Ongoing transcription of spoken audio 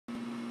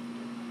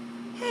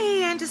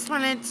just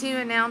wanted to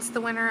announce the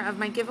winner of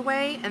my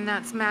giveaway, and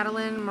that's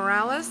Madyln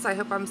Morales. I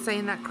hope I'm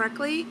saying that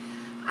correctly.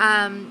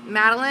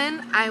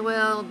 Madyln, I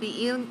will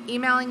be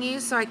emailing you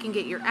so I can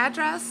get your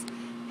address,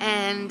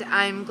 and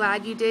I'm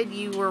glad you did.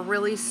 You were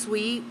really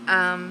sweet.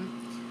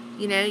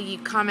 You know, you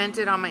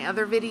commented on my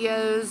other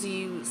videos.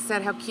 You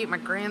said how cute my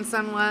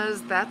grandson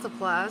was. That's a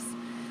plus.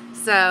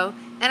 So,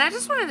 and I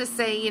just wanted to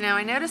say, you know,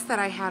 I noticed that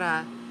I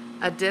had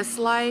a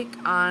dislike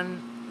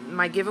on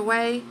my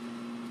giveaway,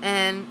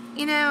 and,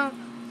 you know,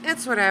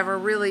 it's whatever,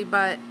 really,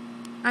 but,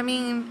 I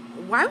mean,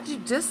 why would you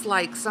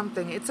dislike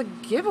something? It's a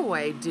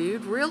giveaway,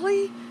 dude,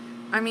 really?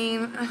 I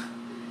mean,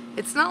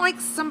 it's not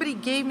like somebody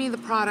gave me the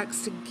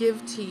products to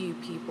give to you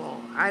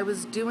people. I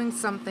was doing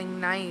something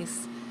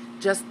nice,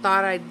 just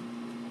thought I'd,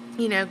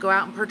 you know, go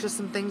out and purchase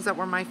some things that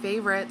were my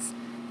favorites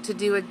to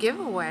do a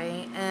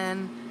giveaway,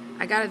 and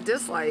I got a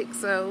dislike,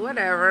 so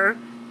whatever.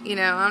 You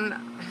know,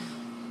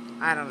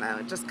 I don't know,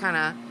 it just kind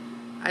of,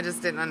 I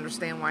just didn't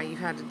understand why you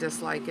had to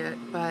dislike it.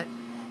 But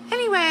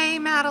anyway,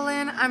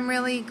 Madyln, I'm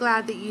really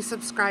glad that you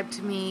subscribed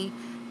to me,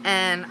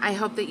 and I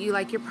hope that you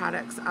like your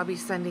products. I'll be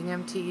sending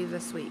them to you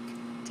this week.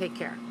 Take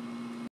care.